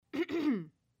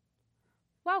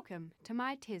Welcome to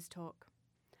my Tez Talk,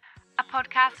 a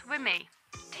podcast where me,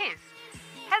 Tez,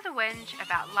 has a whinge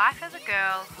about life as a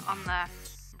girl on the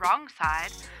wrong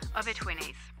side of her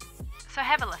 20s. So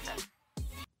have a listen.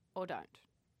 Or don't.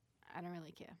 I don't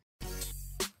really care.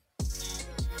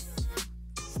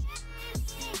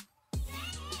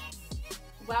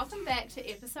 Welcome back to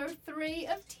episode 3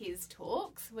 of Tez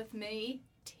Talks with me,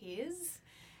 Tez.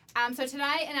 So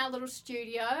today in our little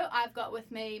studio, I've got with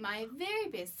me my very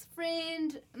best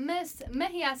friend, Miss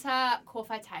Mihiata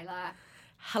Korwhai-Taylor.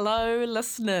 Hello,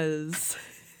 listeners.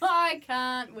 I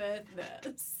can't with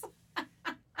this.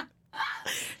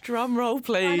 Drum roll,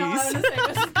 please. I know, honestly,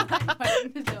 this is quite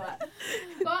waiting to do it.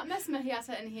 Got Miss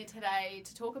Mihiata in here today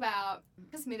to talk about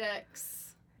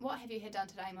cosmetics. What have you had done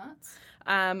today, Mats?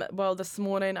 Well, this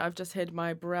morning I've just had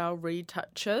my brow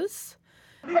retouches.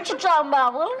 What you talking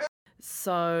about?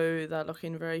 So they're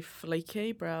looking very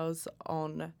fleeky, brows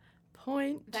on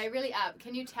point. They really are.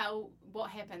 Can you tell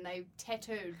what happened? They've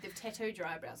tattooed your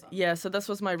eyebrows on. Yeah, so this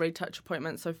was my retouch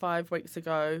appointment. So 5 weeks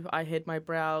ago I had my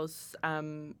brows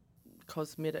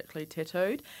cosmetically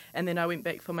tattooed, and then I went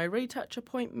back for my retouch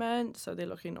appointment, so they're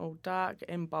looking all dark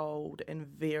and bold and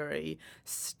very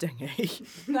stingy.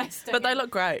 But they look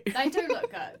great. They do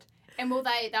look good. And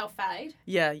they'll fade?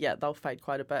 Yeah, they'll fade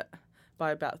quite a bit,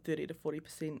 by about 30 to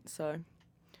 40%, so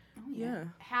yeah.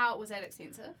 How was that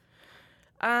expensive?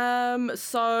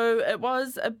 So it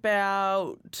was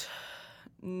about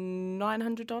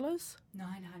 $900.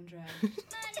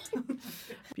 $900.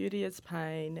 Beauty is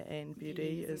pain and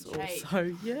beauty is cheap.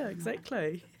 also, yeah,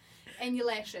 exactly. And your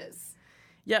lashes?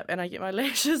 Yep, and I get my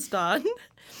lashes done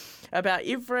about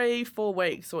every 4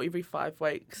 weeks or every 5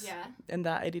 weeks. Yeah. And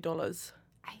they're $80.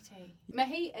 80.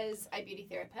 Mihi is a beauty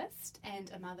therapist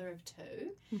and a mother of 2,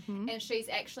 and she's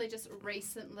actually just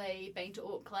recently been to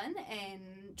Auckland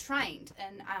and trained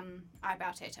in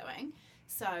eyebrow tattooing.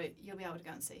 So you'll be able to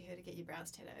go and see her to get your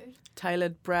brows tattooed.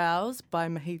 Tailored Brows by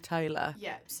Mihi Taylor.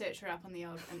 Yeah, search her up on the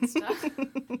old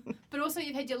Insta. But also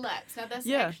you've had your lips. Now this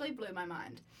actually blew my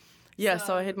mind. Yeah,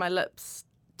 so I had my lips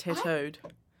tattooed.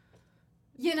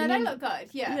 Yeah, no, they look good,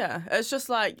 yeah. Yeah, it's just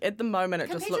like, at the moment, it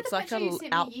Compared just looks like an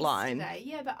outline.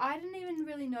 Yeah, but I didn't even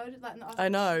really notice, like, I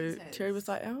know. Terry was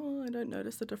like, oh, I don't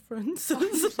notice the difference. But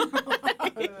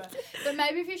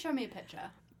maybe if you show me a picture.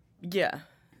 Yeah.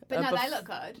 But no, they look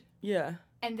good. Yeah.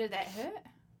 And did that hurt?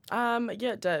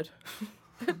 Yeah, it did.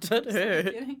 It did hurt.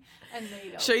 A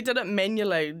needle. She did it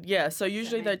manually, yeah. So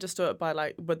usually they just do it by,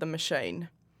 like, with the machine.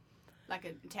 Like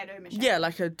a tattoo machine? Yeah,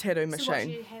 like a tattoo machine. So what,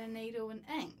 you had a needle and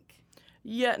ink?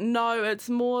 Yeah, no, it's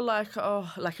more like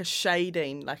a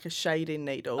shading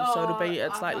needle. So it'll be,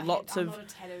 it's like lots of. I'm not a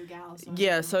tattoo gal. So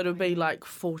yeah, so it'll be like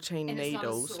 14 and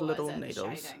needles, it's not a little saw,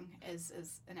 needles. Shading is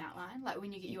an outline, like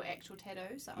when you get your actual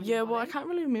tattoo. Yeah, well, I can't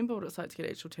really remember what it's like to get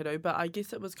an actual tattoo, but I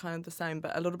guess it was kind of the same,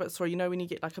 but a little bit sore. You know when you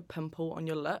get like a pimple on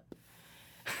your lip?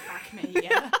 Like me,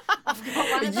 yeah. I've got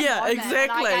one of them yeah, on exactly. There,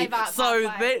 and I gave up so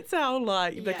halfway. that's how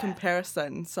the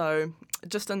comparison. So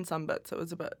just in some bits it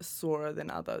was a bit sorer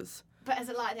than others. But is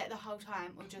it like that the whole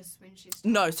time, or just when she's...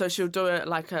 No, so she'll do it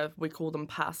like we call them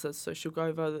passes. So she'll go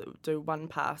over, do one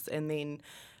pass, and then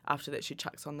after that she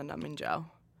chucks on the numbing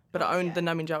gel. But the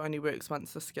numbing gel only works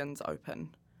once the skin's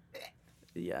open.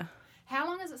 Yeah. How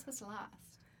long is it supposed to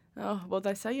last? Oh, well,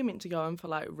 they say you're meant to go in for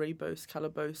like reboost, colour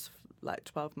boost, like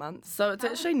 12 months. So it's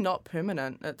actually not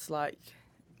permanent. It's like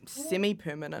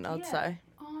semi-permanent, I'd say.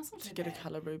 Oh, it's not too to get bad. a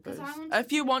colour reboost.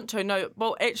 If you want to, no.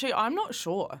 Well, actually, I'm not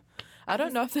sure. I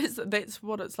don't know if that's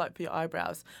what it's like for your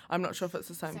eyebrows. I'm not sure if it's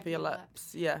the same for your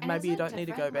lips. Yeah, and maybe you don't need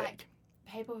to go back. Like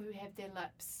people who have their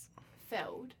lips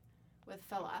filled with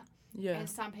filler, yeah, and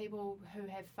some people who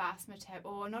have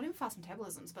or not even fast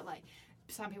metabolisms, but like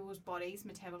some people's bodies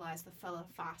metabolize the filler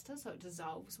faster, so it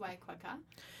dissolves way quicker.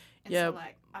 And so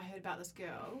like I heard about this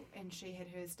girl, and she had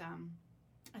hers done,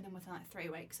 and then within like 3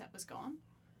 weeks it was gone.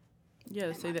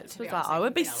 Yeah, see, that's bizarre. I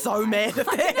would be so mad if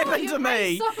that happened to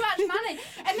me. So much money.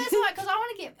 And that's like, because I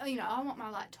want to get, I want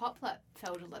my like top lip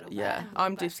filled a little bit. Yeah,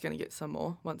 I'm just going to get some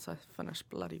more once I finish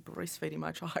bloody breastfeeding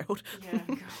my child. Yeah,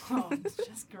 God,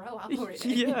 just grow up already.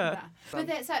 Yeah. But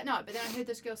that's it. No, but then I heard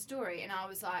this girl's story and I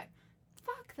was like,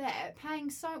 fuck that, paying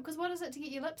so, because what is it to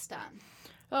get your lips done?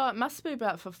 Oh, it must be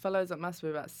about, for fillers, it must be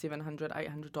about $700,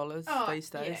 $800 these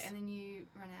days. Yeah, and then you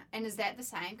run out. And is that the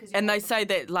same? And they say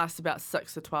that lasts about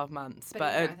 6 to 12 months,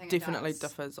 but it definitely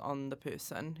differs on the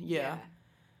person. Yeah.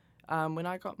 When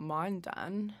I got mine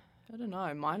done, I don't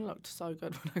know, mine looked so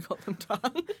good when I got them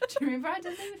done. Do you remember I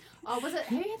didn't even... Oh, was it...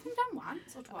 Who had them done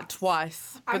once or twice?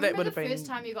 Twice. But that would have been... the first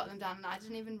time you got them done and I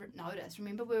didn't even notice.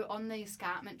 Remember we were on the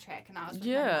escarpment track and I was with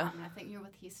my mum and I think you were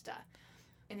with Hester.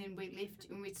 and then we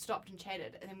left, and we stopped and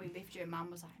chatted, and then we left you, and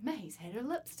Mum was like, May's had her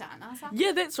lips done. I was like,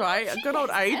 Yeah, that's right. Good old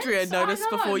Adrian noticed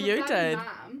before you did.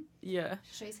 Mum. Yeah.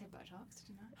 She's had Botox, did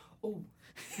you know? Oh.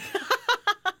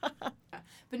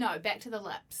 But no, back to the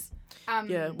lips.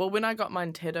 Yeah, well, when I got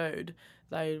mine tattooed,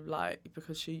 they,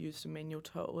 because she used a manual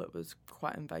tool, it was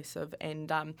quite invasive.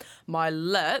 And my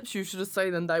lips, you should have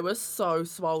seen them, they were so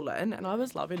swollen, and I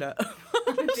was loving it. I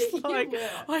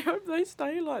was I hope they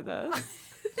stay like this.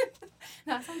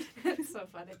 That's so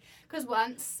funny. Because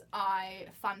once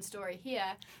fun story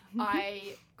here,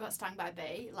 I got stung by a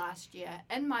bee last year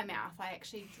in my mouth. I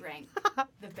actually drank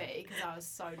the bee because I was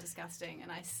so disgusting,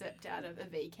 and I sipped out of a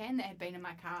bee can that had been in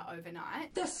my car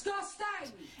overnight.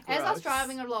 Disgusting! As I was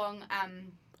driving along,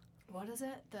 what is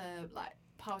it? The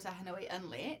Pautahanui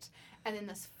Inlet, and then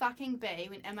this fucking bee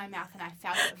went in my mouth, and I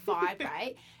felt it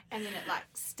vibrate, and then it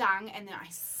stung, and then I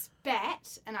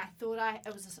spat, and I thought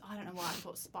it was I don't know why I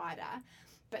thought spider,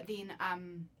 but then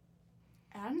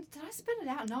did I spit it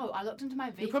out? No, I looked into my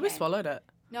V. You probably can. swallowed it.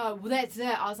 No, well that's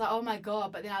it. I was like, oh my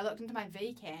god, but then I looked into my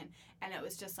V can, and it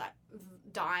was just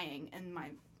dying in my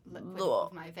liquid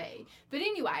of my V. But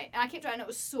anyway, and I kept trying, and it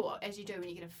was sore, as you do when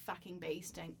you get a fucking bee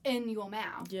sting in your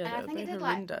mouth. Yeah, and I think it did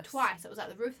horrendous. Twice. It was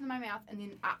the roof of my mouth, and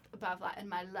then up above in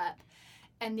my lip,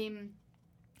 and then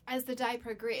as the day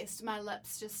progressed, my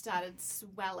lips just started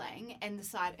swelling and the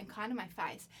side and kind of my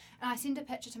face. And I sent a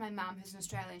picture to my mum, who's an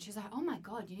Australian. She's like, oh my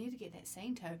god, you need to get that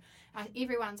seen too.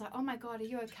 Everyone's like, oh my god, are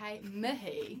you okay?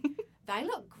 Mihi, they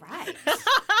look great.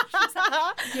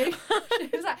 She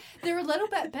was like, they're a little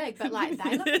bit big, but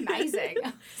they look amazing.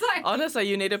 Honestly,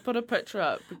 you need to put a picture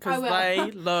up because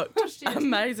they looked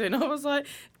amazing. I was like,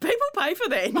 people pay for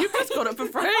that and you've just got it for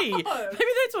free. Maybe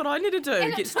that's what I need to do,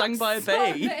 and get stung by a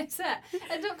bee. That's it.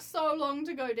 It took so long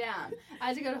to go down. I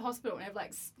had to go to hospital and have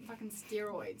fucking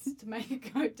steroids to make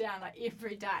it go down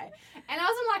every day. And I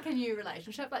was in a new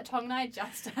relationship. Tom and I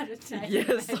just started dating.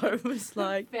 Yeah, so it was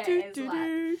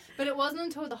but it wasn't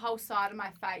until the whole side of my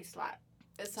face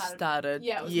it started.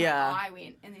 Yeah, it was my eye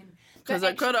went, and then because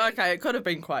it could have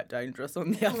been quite dangerous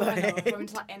on the other hand. I went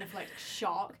to anaphylactic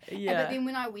shock. Yeah. But then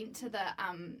when I went to the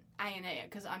A&E,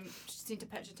 because I sent a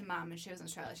picture to Mum and she was in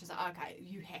Australia, she was like, okay,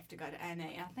 you have to go to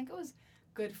A&E. And I think it was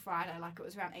Good Friday, it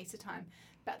was around Easter time.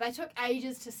 But they took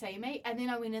ages to see me, and then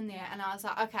I went in there and I was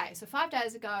like, okay, so 5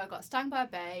 days ago I got stung by a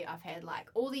bee, I've had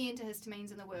all the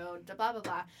antihistamines in the world, blah, blah,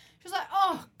 blah. She was like,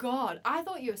 oh God, I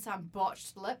thought you were some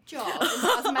botched lip job. And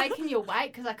I was making you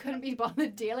wait because I couldn't be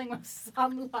bothered dealing with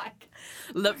some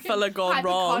lip filler gone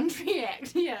wrong.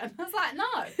 Hypochondriac. Yeah. And I was like,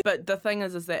 no. But the thing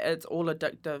is that it's all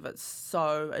addictive. It's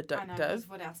so addictive. I know, 'cause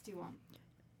what else do you want?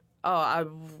 Oh, I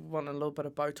want a little bit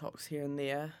of Botox here and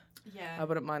there. Yeah. I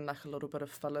wouldn't mind a little bit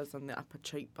of fillers on the upper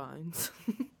cheekbones.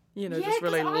 Yeah, just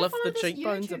really lift the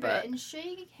cheekbones YouTuber, a bit. And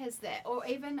she has that, or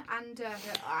even under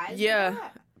her eyes. Yeah.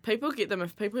 People get them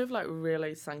if people have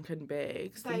really sunken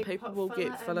bags, then people will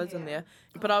get fillers in there.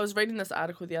 But I was reading this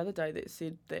article the other day that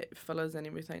said that fillers and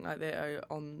everything like that are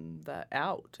on the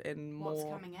out and more. What's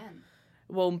coming in?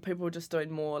 Well, people are just doing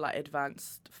more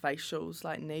advanced facials,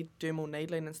 dermal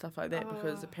needling and stuff like that,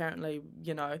 because apparently,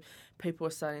 people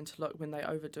are starting to look, when they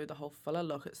overdo the whole filler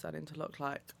look, it's starting to look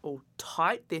all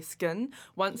tight, their skin.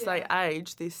 Once they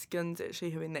age, their skin's actually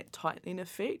having that tightening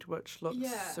effect, which looks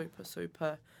super,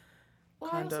 super.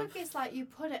 Well, I also guess you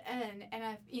put it in,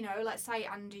 and say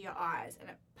under your eyes, and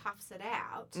it puffs it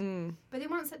out. But then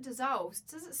once it dissolves,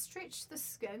 does it stretch the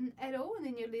skin at all? And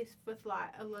then you're left with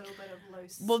a little bit of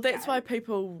loose. Well, that's why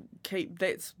people keep.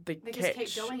 That's the they catch.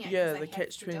 Just keep doing it. Yeah, the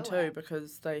catch-22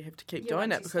 because they have to keep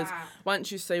doing it because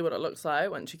once you see what it looks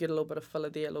like, once you get a little bit of filler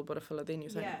there, a little bit of filler then, you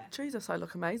say, Jesus, I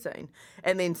look amazing.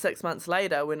 And then 6 months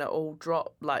later, when it all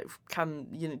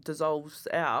dissolves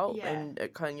out, and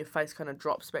it your face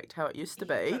drops back to how it used to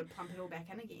be. You've got to pump it all back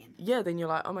in again. Yeah, then you're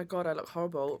like, oh my God, I look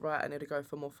horrible. Right, I need to go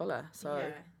for more filler.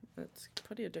 So it's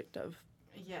pretty addictive.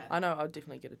 Yeah. I know I'll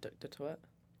definitely get addicted to it.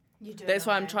 You do. That's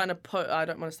why I'm trying to I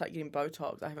don't want to start getting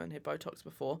Botox. I haven't had Botox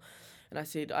before. And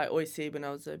I always said when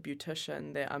I was a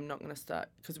beautician that I'm not going to start,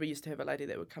 because we used to have a lady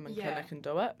that would come in clinic and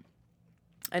do it.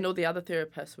 And all the other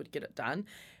therapists would get it done.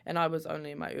 And I was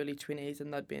only in my early 20s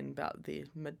and they'd be in about their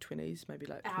mid-20s, maybe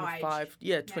 25.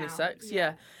 Yeah, 26.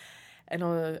 Yeah. And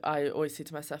I always said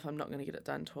to myself, I'm not going to get it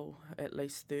done till at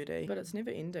least 30. But it's never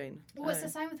ending. Well, it's the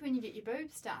same with when you get your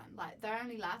boobs done. They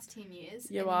only last 10 years.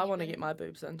 Yeah, well, I want to get my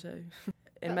boobs done too.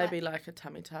 And maybe a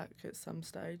tummy tuck at some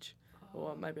stage.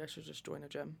 Or maybe I should just join a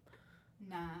gym.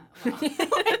 Nah. Well,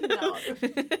 no.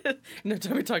 No,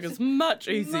 tummy tuck is much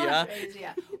easier. Much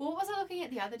easier. Well, what was I looking at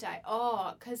the other day?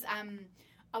 Oh, because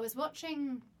I was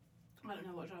watching... I don't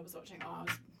know what I was watching. I was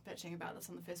bitching about this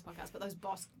on the first podcast, but those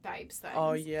Boss Babes things.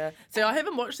 Oh, yeah. See, I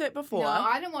haven't watched that before. No,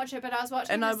 I didn't watch it, but I was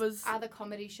watching And this other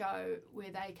comedy show where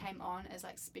they came on as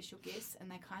like special guests, and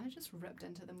they kind of just ripped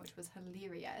into them, which was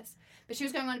hilarious. But she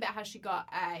was going on about how she got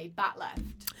a butt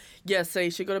lift. Yeah, see,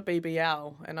 she got a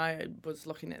BBL, and I was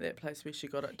looking at that place where she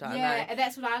got it done. Yeah, and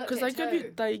that's what I looked at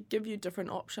Because they give you different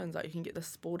options. Like you can get the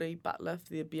sporty butt lift,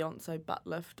 the Beyonce butt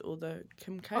lift, or the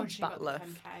Kim K butt lift.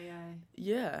 Kim K,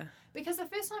 yeah. Because the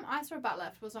first time I saw a butt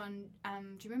lift was on,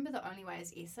 do you remember The Only Way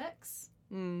is Essex?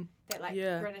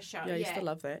 That British show. Yeah, I used to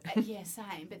love that. Yeah,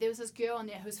 same. But there was this girl on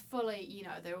there who's fully, you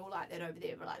know, they're all like that over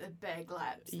there, but like the big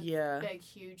lips, the big,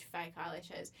 huge fake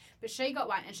eyelashes. But she got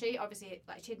one, and she obviously,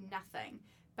 like, she had nothing.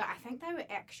 But I think they were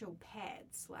actual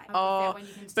pads, like when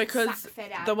you can because suck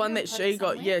fat out. The one that she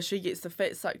got, she gets the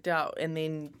fat sucked out and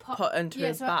then put into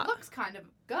her so butt. It looks kind of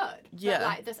good. Yeah. But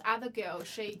like this other girl,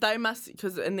 they must,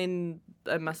 and then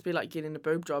it must be like getting a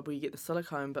boob job where you get the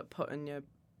silicone but put in your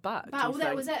butt. But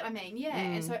that was it. I mean, yeah.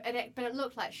 And so, but it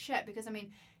looked like shit because I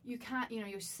mean, you can't, you know,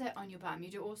 you sit on your bum, you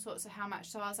do all sorts of how much.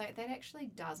 So I was like, that actually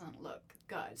doesn't look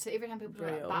good. So every time people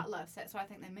do like butt lifts, that's what I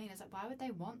think they mean. Is like, why would they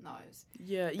want those?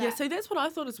 Yeah. See, that's what I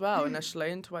thought as well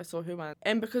initially until I saw her one.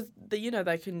 And because they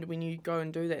can, when you go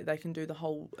and do that, they can do the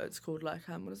whole. It's called like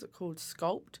what is it called?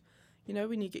 Sculpt. You know,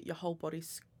 when you get your whole body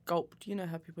sculpt. You know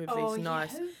how people have these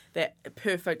nice, that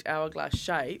perfect hourglass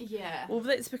shape. Yeah. Well,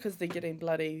 that's because they're getting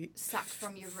bloody sucked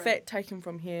from your rib. Fat taken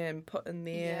from here and put in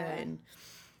there and.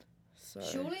 So.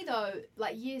 Surely though,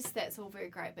 like yes, that's all very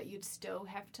great, but you'd still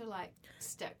have to like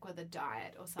stick with a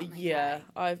diet or something. Yeah,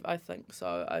 I think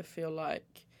so. I feel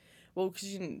like, well,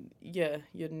 because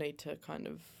you'd need to kind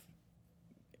of,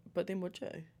 but then would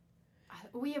you?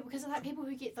 Well, yeah, because like people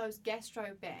who get those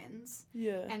gastro bands.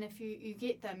 Yeah. And if you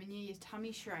get them and your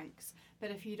tummy shrinks, but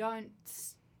if you don't.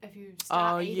 If you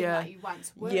start eating like you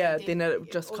once were, then it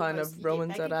just kind of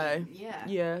ruins it, eh? Yeah.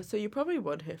 Yeah, so you probably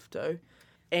would have to.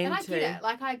 And I get it.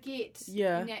 Like, I get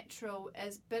natural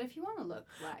but if you want to look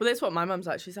like... Well, that's what my mum's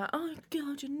like. She's like, oh,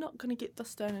 God, you're not going to get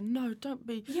this done. And no, don't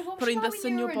be putting this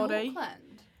in your body.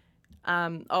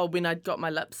 When I'd got my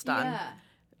lips done. Yeah.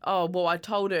 Oh, well, I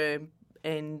told her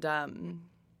and...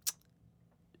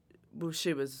 well,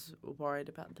 she was worried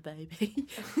about the baby.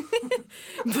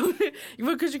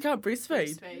 Because you can't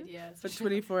breastfeed. For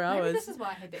 24 hours. Maybe this is why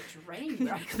I had that dream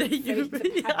where I could feed the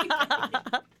baby.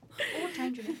 Or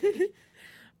change your nappy.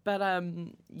 But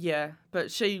but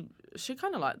she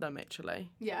kind of liked them actually.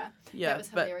 Yeah. That was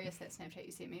hilarious, that Snapchat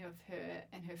you sent me of her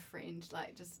and her friend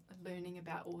like just learning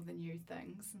about all the new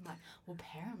things and like, well,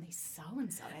 apparently so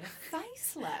and so had a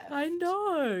facelift. I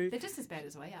know. They're just as bad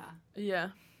as we are. Yeah.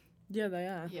 Yeah, they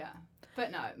are. Yeah. But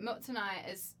no, Milk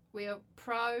Tonight we are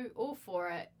pro or for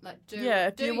it. Like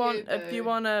if you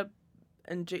want to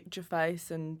inject your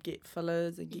face and get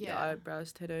fillers and get your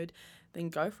eyebrows tattooed, then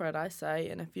go for it, I say.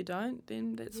 And if you don't,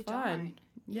 then that's fine.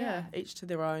 Yeah, each to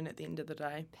their own at the end of the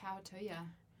day. Power to you.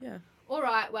 Yeah. All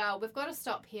right, well, we've got to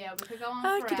stop here. We could go on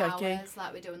for hours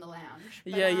like we do in the lounge.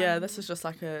 But, this is just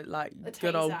like a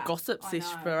good old gossip sesh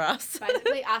for us.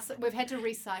 Basically, we've had to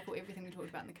recycle everything we talked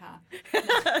about in the car.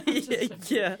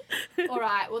 Yeah. All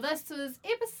right, well, this was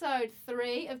episode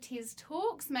 3 of Tez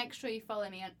Talks. Make sure you follow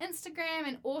me on Instagram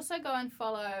and also go and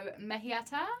follow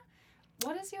Mihiata.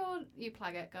 What is you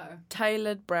plug it, go?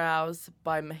 Tailored Brows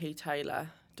by Mihi Taylor.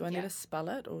 Do I need to spell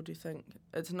it, or do you think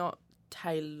it's not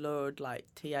tailored like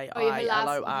Taylord? It's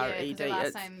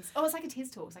like a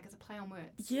Tez Talks, like it's a play on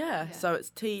words. Yeah. So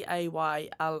it's Taylord.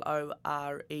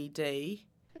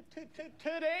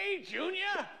 Today,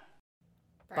 Junior?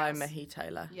 By Mihi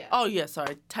Taylor. Yeah. Oh, yeah,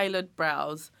 sorry. Tailored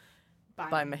Brows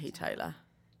by Mihi Taylor.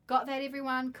 Got that,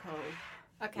 everyone? Cool.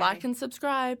 Okay. Like and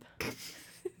subscribe.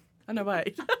 Oh, no,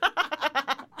 wait.